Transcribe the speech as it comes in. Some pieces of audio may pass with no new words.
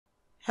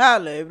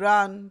Hello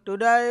everyone,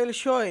 today I will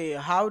show you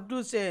how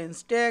to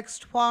change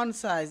text font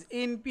size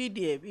in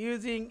PDF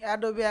using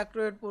Adobe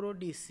Acrobat Pro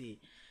DC.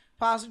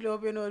 Firstly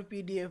open your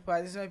PDF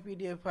file. This is my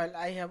PDF file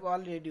I have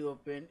already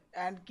opened,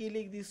 and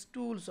click this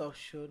tools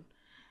option,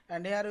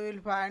 and here you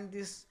will find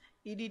this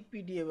edit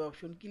PDF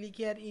option. Click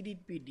here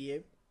edit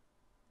PDF,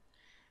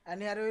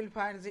 and here you will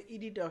find the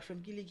edit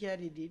option. Click here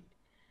edit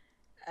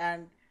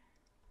and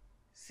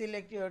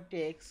select your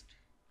text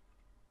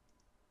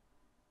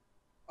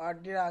or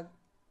drag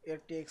your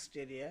text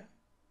area,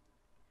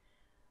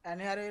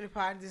 and here you will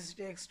find this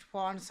text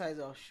font size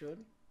option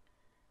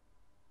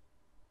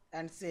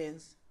and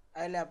change.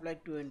 I will apply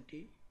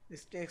 20.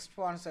 This text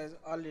font size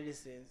already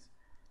changed.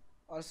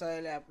 Also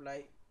I will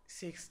apply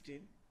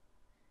 16.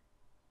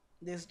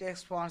 This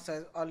text font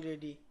size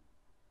already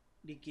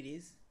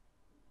decrease.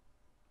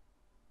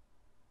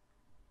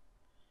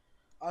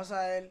 Also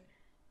I will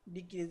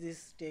decrease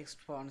this text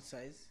font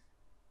size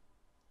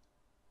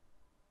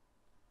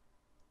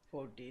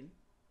 14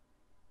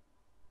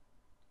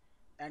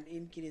 and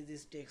increase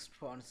this text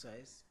font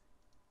size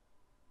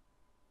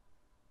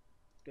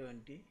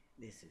 20.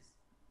 This is,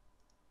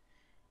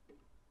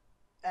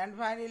 and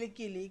finally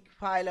click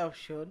file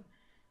option,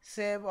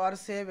 save or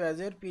save as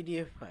your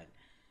PDF file.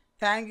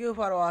 Thank you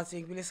for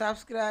watching. Please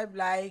subscribe,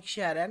 like,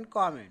 share and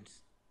comments.